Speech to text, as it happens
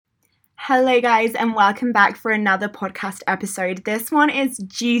Hello guys and welcome back for another podcast episode. This one is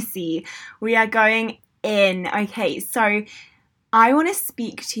juicy. We are going in. Okay, so I want to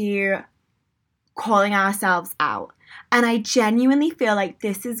speak to you calling ourselves out. And I genuinely feel like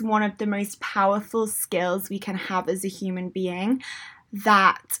this is one of the most powerful skills we can have as a human being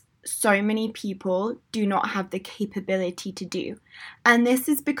that so many people do not have the capability to do. And this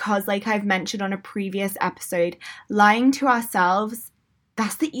is because, like I've mentioned on a previous episode, lying to ourselves,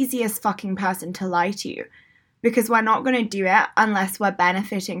 that's the easiest fucking person to lie to, because we're not going to do it unless we're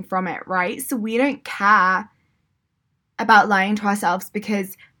benefiting from it, right? So we don't care about lying to ourselves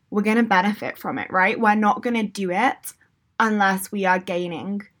because we're going to benefit from it, right? We're not going to do it unless we are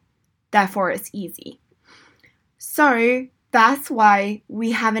gaining. Therefore, it's easy. So that's why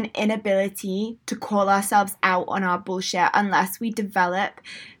we have an inability to call ourselves out on our bullshit unless we develop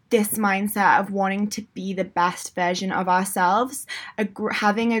this mindset of wanting to be the best version of ourselves,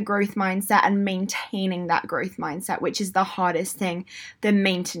 having a growth mindset and maintaining that growth mindset, which is the hardest thing, the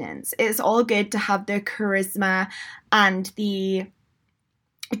maintenance. It's all good to have the charisma and the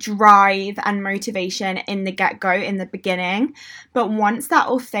drive and motivation in the get-go, in the beginning, but once that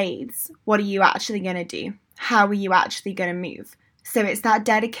all fades, what are you actually going to do? How are you actually going to move? So it's that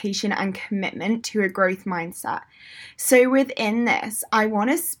dedication and commitment to a growth mindset. So within this, I want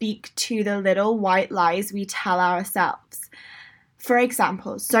to speak to the little white lies we tell ourselves. For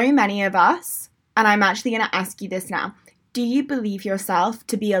example, so many of us, and I'm actually going to ask you this now, do you believe yourself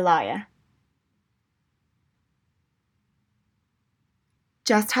to be a liar?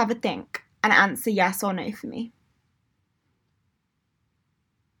 Just have a think and answer yes or no for me.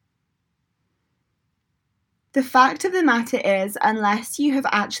 The fact of the matter is, unless you have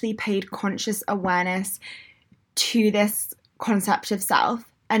actually paid conscious awareness to this concept of self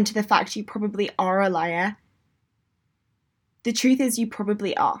and to the fact you probably are a liar, the truth is you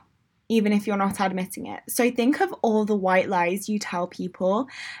probably are, even if you're not admitting it. So think of all the white lies you tell people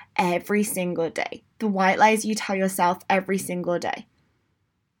every single day. The white lies you tell yourself every single day.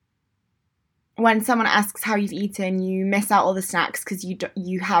 When someone asks how you've eaten, you miss out all the snacks because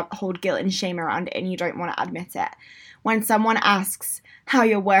you hold guilt and shame around it and you don't want to admit it. When someone asks how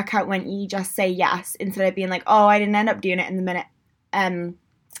your workout went, you just say yes instead of being like, oh, I didn't end up doing it in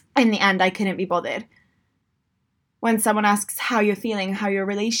the end, I couldn't be bothered. When someone asks how you're feeling, how your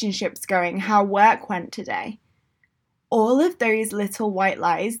relationship's going, how work went today, all of those little white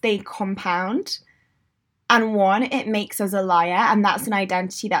lies, they compound. And one, it makes us a liar, and that's an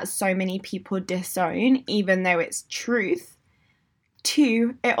identity that so many people disown, even though it's truth.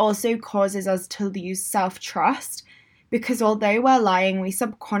 Two, it also causes us to lose self-trust, because although we're lying, we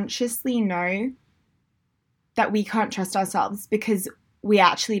subconsciously know that we can't trust ourselves because we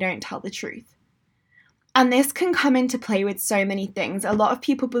actually don't tell the truth. And this can come into play with so many things. A lot of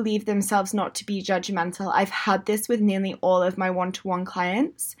people believe themselves not to be judgmental. I've had this with nearly all of my one-to-one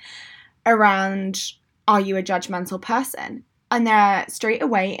clients around, are you a judgmental person? And their straight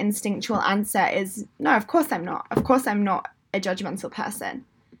away instinctual answer is, no, of course I'm not. Of course I'm not a judgmental person.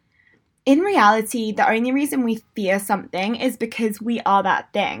 In reality, the only reason we fear something is because we are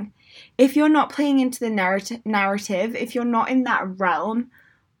that thing. If you're not playing into the narrative, if you're not in that realm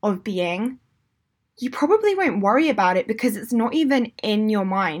of being, you probably won't worry about it because it's not even in your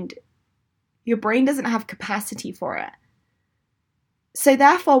mind. Your brain doesn't have capacity for it. So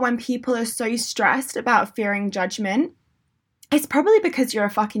therefore, when people are so stressed about fearing judgment, it's probably because you're a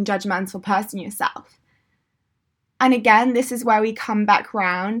fucking judgmental person yourself. And again, this is where we come back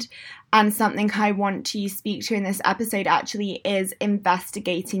round, and something I want to speak to in this episode actually is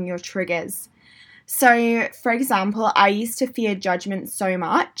investigating your triggers. So, for example, I used to fear judgment so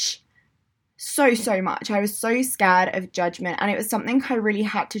much. So much. I was so scared of judgment, and it was something I really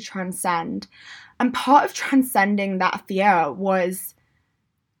had to transcend. And part of transcending that fear was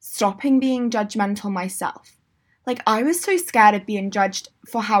stopping being judgmental myself. Like, I was so scared of being judged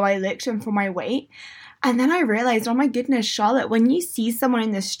for how I looked and for my weight. And then I realized, oh my goodness, Charlotte, when you see someone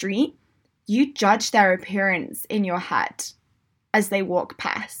in the street, you judge their appearance in your head as they walk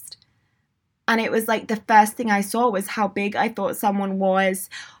past. And it was like the first thing I saw was how big I thought someone was,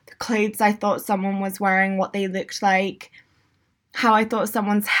 the clothes I thought someone was wearing, what they looked like, how I thought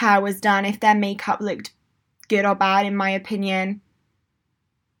someone's hair was done, if their makeup looked good or bad, in my opinion.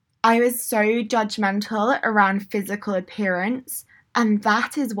 I was so judgmental around physical appearance, and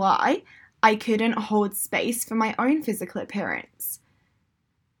that is why I couldn't hold space for my own physical appearance.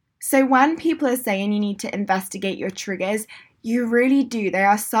 So when people are saying you need to investigate your triggers, you really do. They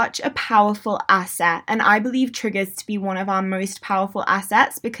are such a powerful asset, and I believe triggers to be one of our most powerful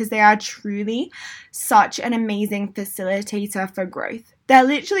assets because they are truly such an amazing facilitator for growth. they're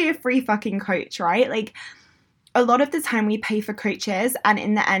literally a free fucking coach, right? Like, a lot of the time we pay for coaches, and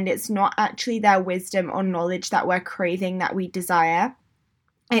in the end, it's not actually their wisdom or knowledge that we're craving, that we desire.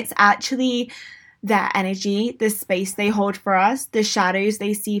 It's actually their energy, the space they hold for us, the shadows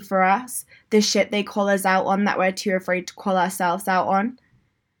they see for us, the shit they call us out on that we're too afraid to call ourselves out on.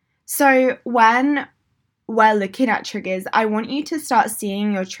 So when we're looking at triggers, I want you to start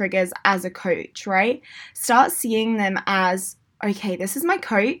seeing your triggers as a coach, right? Start seeing them as, okay, this is my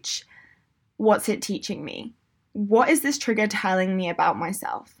coach. What's it teaching me? What is this trigger telling me about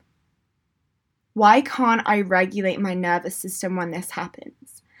myself? Why can't I regulate my nervous system when this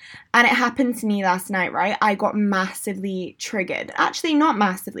happens? And it happened to me last night, right? I got massively triggered. Actually, not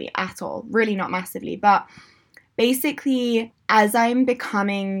massively at all. Really not massively. But basically, as I'm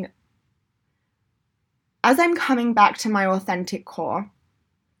coming back to my authentic core,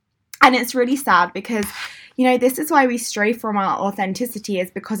 and it's really sad because, you know, this is why we stray from our authenticity,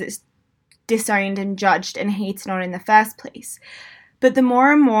 is because it's disowned and judged and hated on in the first place. But the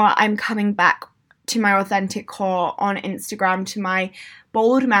more and more I'm coming back to my authentic core on Instagram, to my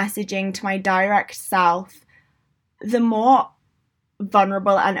bold messaging, to my direct self, the more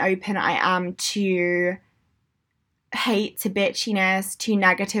vulnerable and open I am to hate, to bitchiness, to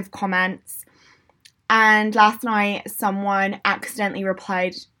negative comments. And last night, someone accidentally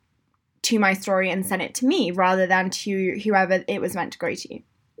replied to my story and sent it to me rather than to whoever it was meant to go to.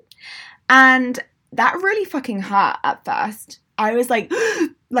 And that really fucking hurt at first. I was like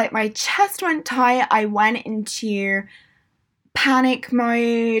my chest went tight. I went into panic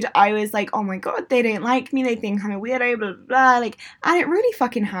mode. I was like, oh my God, they don't like me. They think I'm a weirdo, blah, blah, blah. Like, and it really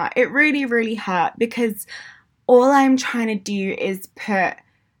fucking hurt. It really, really hurt, because all I'm trying to do is put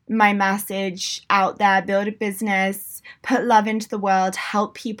my message out there, build a business, put love into the world,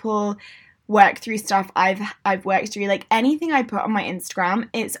 help people work through stuff I've worked through. Like, anything I put on my Instagram,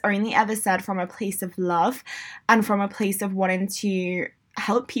 it's only ever said from a place of love and from a place of wanting to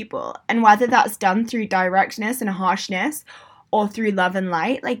help people. And whether that's done through directness and harshness or through love and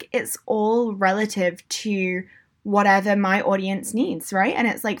light, like, it's all relative to whatever my audience needs, right? And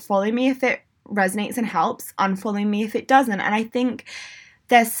it's like, follow me if it resonates and helps, unfollow me if it doesn't. And I think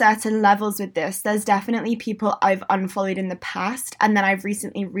there's certain levels with this. There's definitely people I've unfollowed in the past, and then I've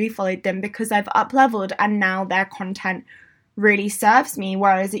recently refollowed them because I've up-leveled and now their content really serves me,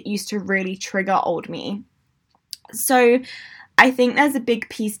 whereas it used to really trigger old me. So I think there's a big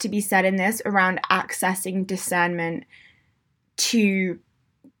piece to be said in this around accessing discernment to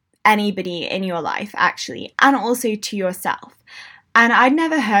anybody in your life, actually, and also to yourself. And I'd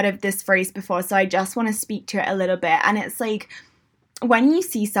never heard of this phrase before, so I just want to speak to it a little bit. And it's like, when you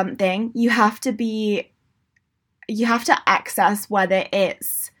see something, you have to access whether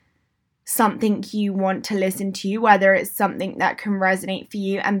it's something you want to listen to, whether it's something that can resonate for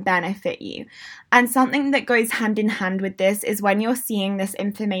you and benefit you. And something that goes hand in hand with this is when you're seeing this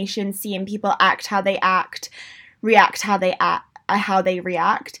information, seeing people act how they act, react how they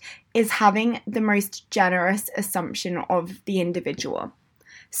react, is having the most generous assumption of the individual.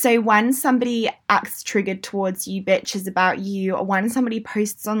 So when somebody acts triggered towards you, bitches about you, or when somebody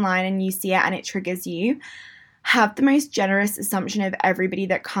posts online and you see it and it triggers you, have the most generous assumption of everybody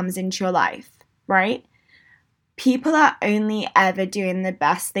that comes into your life, right? People are only ever doing the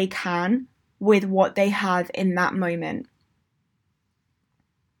best they can with what they have in that moment.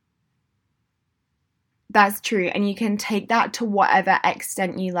 That's true. And you can take that to whatever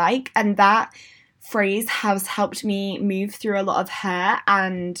extent you like. And that phrase has helped me move through a lot of hurt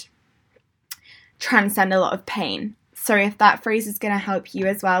and transcend a lot of pain. So if that phrase is going to help you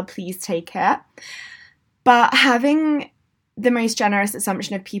as well, please take it. But having the most generous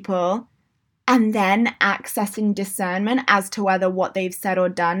assumption of people and then accessing discernment as to whether what they've said or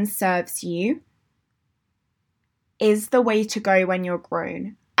done serves you is the way to go when you're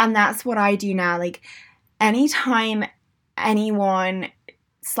grown. And that's what I do now. Like, anytime anyone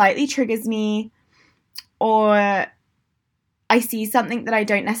slightly triggers me, or I see something that I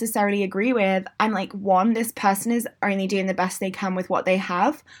don't necessarily agree with, I'm like, one, this person is only doing the best they can with what they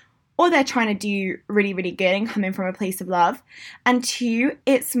have, or they're trying to do really, really good and coming from a place of love. And two,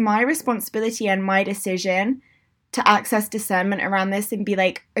 it's my responsibility and my decision to access discernment around this and be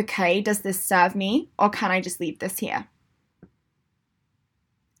like, okay, does this serve me, or can I just leave this here?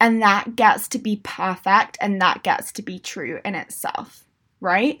 And that gets to be perfect, and that gets to be true in itself,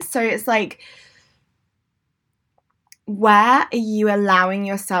 right? So it's like, where are you allowing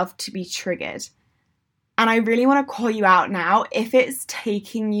yourself to be triggered? And I really want to call you out now. If it's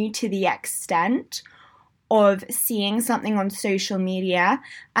taking you to the extent of seeing something on social media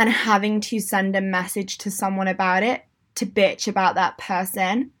and having to send a message to someone about it, to bitch about that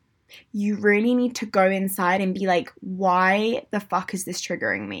person, you really need to go inside and be like, why the fuck is this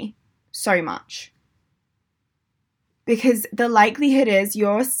triggering me so much? Because the likelihood is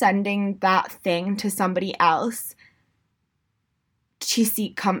you're sending that thing to somebody else to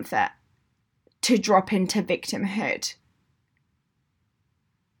seek comfort, to drop into victimhood.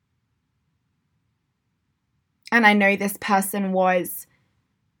 And I know this person was,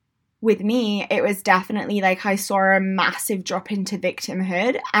 with me, it was definitely like I saw a massive drop into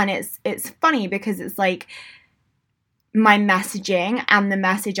victimhood. And it's funny because it's like my messaging and the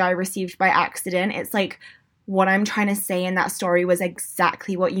message I received by accident, it's like what I'm trying to say in that story was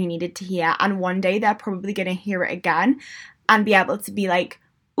exactly what you needed to hear. And one day they're probably going to hear it again and be able to be like,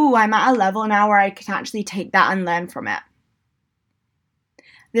 ooh, I'm at a level now where I can actually take that and learn from it.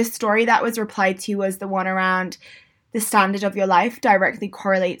 The story that was replied to was the one around the standard of your life directly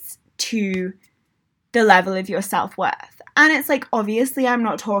correlates to the level of your self-worth. And it's like, obviously, I'm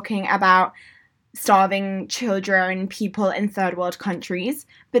not talking about starving children, people in third world countries,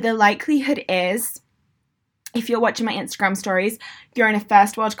 but the likelihood is, if you're watching my Instagram stories, you're in a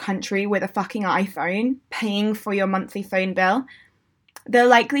first world country with a fucking iPhone, paying for your monthly phone bill. The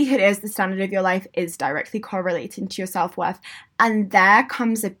likelihood is the standard of your life is directly correlating to your self-worth. And there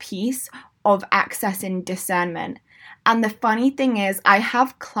comes a piece of access and discernment. And the funny thing is, I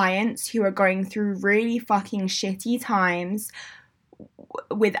have clients who are going through really fucking shitty times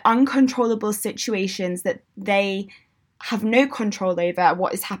with uncontrollable situations that they have no control over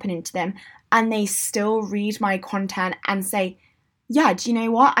what is happening to them. And they still read my content and say, yeah, do you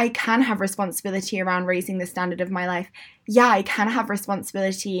know what? I can have responsibility around raising the standard of my life. Yeah, I can have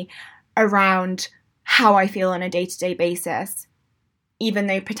responsibility around how I feel on a day-to-day basis, even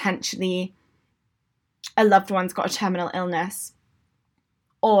though potentially a loved one's got a terminal illness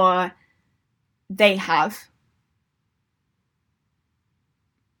or they have.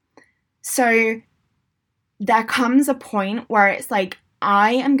 So there comes a point where it's like,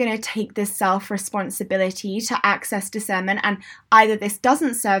 I am going to take this self-responsibility to access discernment, and either this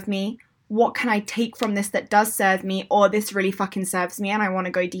doesn't serve me, what can I take from this that does serve me, or this really fucking serves me and I want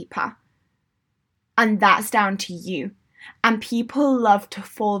to go deeper. And that's down to you. And people love to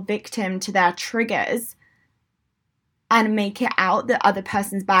fall victim to their triggers and make it out that other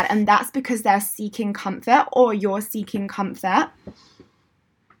person's bad. And that's because they're seeking comfort, or you're seeking comfort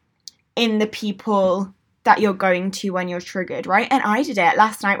in the people that you're going to when you're triggered, right? And I did it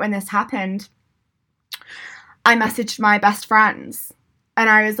last night when this happened. I messaged my best friends and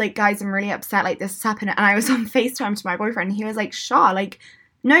I was like, guys, I'm really upset, like this has happened. And I was on FaceTime to my boyfriend and he was like, Shah, like,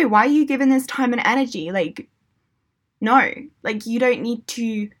 no, why are you giving this time and energy? Like, no, like you don't need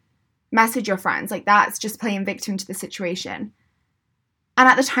to message your friends. Like that's just playing victim to the situation. And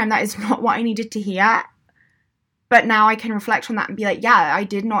at the time that is not what I needed to hear. But now I can reflect on that and be like, yeah, I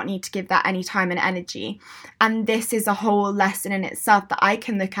did not need to give that any time and energy. And this is a whole lesson in itself that I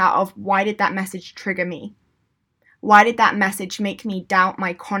can look at of why did that message trigger me? Why did that message make me doubt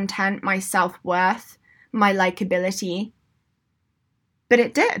my content, my self-worth, my likability? But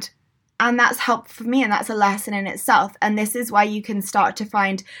it did. And that's helpful for me, and that's a lesson in itself. And this is why you can start to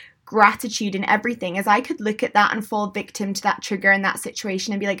find gratitude in everything, as I could look at that and fall victim to that trigger in that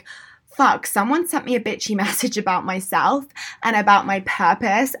situation and be like, fuck, someone sent me a bitchy message about myself and about my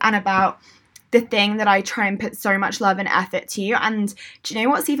purpose and about the thing that I try and put so much love and effort to. And do you know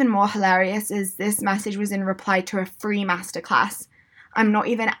what's even more hilarious is this message was in reply to a free masterclass. I'm not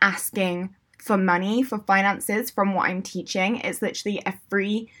even asking for money, for finances from what I'm teaching. It's literally a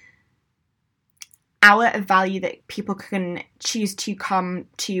free hour of value that people can choose to come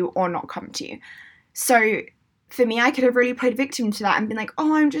to or not come to. So for me, I could have really played victim to that and been like,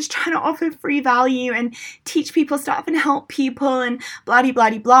 oh, I'm just trying to offer free value and teach people stuff and help people and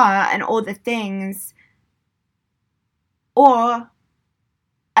blah-de-blah-de-blah and all the things. Or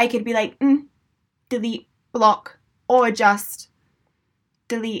I could be like, delete, block, or just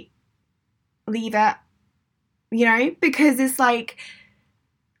delete, leave it, you know? Because it's like,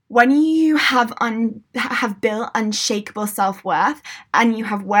 when you have built unshakable self-worth and you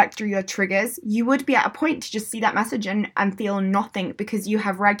have worked through your triggers, you would be at a point to just see that message and feel nothing because you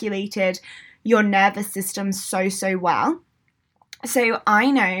have regulated your nervous system so well. So I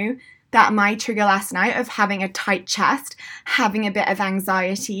know that my trigger last night of having a tight chest, having a bit of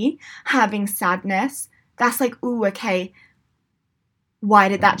anxiety, having sadness, that's like, ooh, okay, why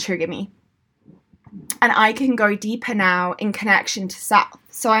did that trigger me? And I can go deeper now in connection to self.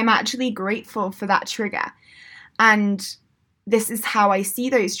 So I'm actually grateful for that trigger. And this is how I see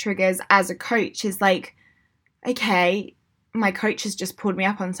those triggers as a coach, is like, okay, my coach has just pulled me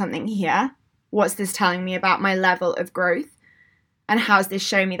up on something here. What's this telling me about my level of growth? And how's this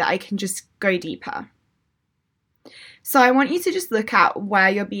showing me that I can just go deeper? So I want you to just look at where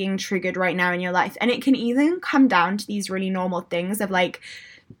you're being triggered right now in your life. And it can even come down to these really normal things of like,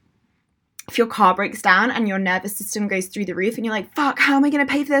 if your car breaks down and your nervous system goes through the roof and you're like, fuck, how am I going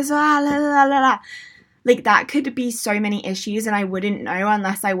to pay for this? La, la, la, la, la. Like, that could be so many issues, and I wouldn't know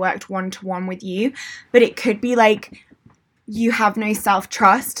unless I worked one-to-one with you. But it could be like, you have no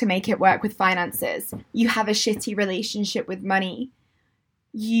self-trust to make it work with finances. You have a shitty relationship with money.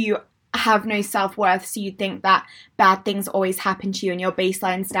 You have no self-worth, so you think that bad things always happen to you, and your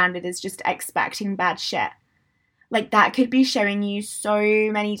baseline standard is just expecting bad shit. Like, that could be showing you so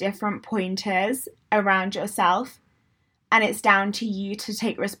many different pointers around yourself, and it's down to you to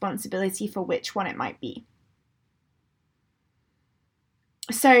take responsibility for which one it might be.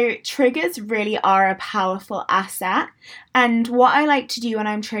 So triggers really are a powerful asset, and what I like to do when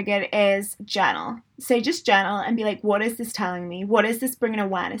I'm triggered is journal. So just journal and be like, what is this telling me? What is this bringing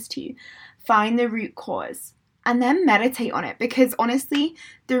awareness to? Find the root cause and then meditate on it, because honestly,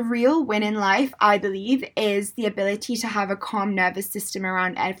 the real win in life, I believe, is the ability to have a calm nervous system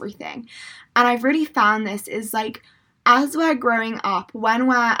around everything. And I've really found this is like, as we're growing up, when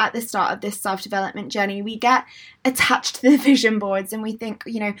we're at the start of this self-development journey, we get attached to the vision boards and we think,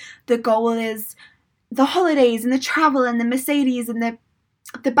 you know, the goal is the holidays and the travel and the Mercedes and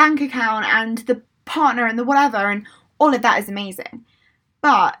the bank account and the partner and the whatever, and all of that is amazing.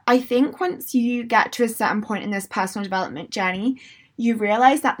 But I think once you get to a certain point in this personal development journey, you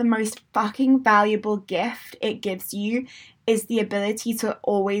realize that the most fucking valuable gift it gives you is the ability to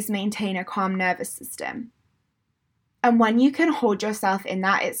always maintain a calm nervous system. And when you can hold yourself in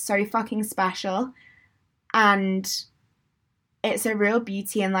that, it's so fucking special. And it's a real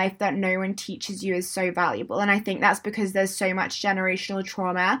beauty in life that no one teaches you is so valuable. And I think that's because there's so much generational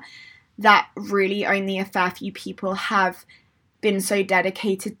trauma that really only a fair few people have been so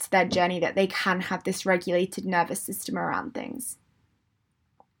dedicated to their journey that they can have this regulated nervous system around things.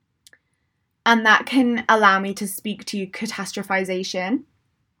 And that can allow me to speak to catastrophization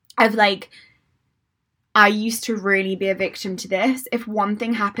of like, I used to really be a victim to this. If one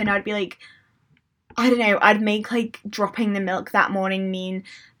thing happened, I'd be like, I don't know, I'd make like dropping the milk that morning mean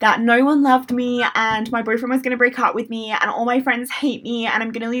that no one loved me and my boyfriend was going to break up with me and all my friends hate me and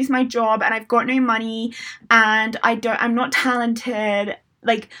I'm going to lose my job and I've got no money and I'm not talented.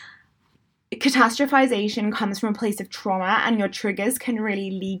 Like, catastrophization comes from a place of trauma, and your triggers can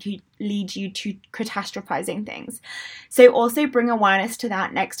really lead you to catastrophizing things. So also bring awareness to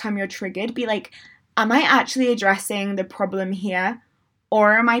that next time you're triggered. Be like, am I actually addressing the problem here?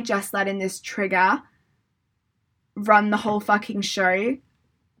 Or am I just letting this trigger run the whole fucking show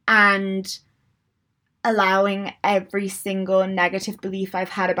and allowing every single negative belief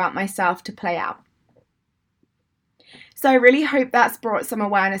I've had about myself to play out? So I really hope that's brought some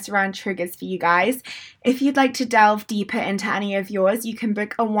awareness around triggers for you guys. If you'd like to delve deeper into any of yours, you can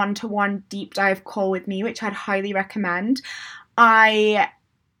book a one-to-one deep dive call with me, which I'd highly recommend. I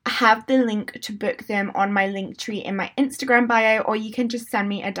have the link to book them on my link tree in my Instagram bio, or you can just send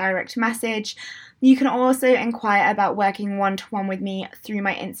me a direct message. You can also inquire about working one-to-one with me through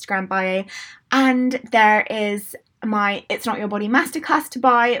my Instagram bio, and there is my It's Not Your Body masterclass to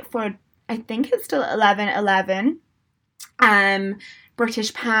buy for, I think it's still $11.11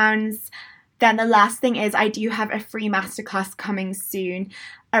 British pounds. Then the last thing is I do have a free masterclass coming soon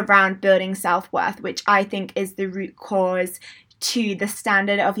around building self-worth, which I think is the root cause to the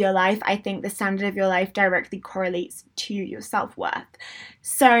standard of your life. I think the standard of your life directly correlates to your self-worth.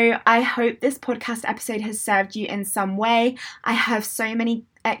 So I hope this podcast episode has served you in some way. I have so many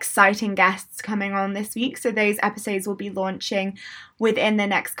exciting guests coming on this week, so those episodes will be launching within the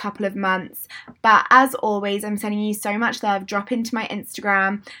next couple of months. But as always, I'm sending you so much love. Drop into my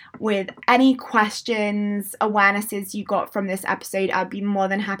Instagram with any questions, awarenesses you got from this episode. I'd be more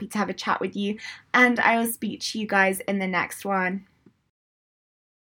than happy to have a chat with you, and I will speak to you guys in the next one.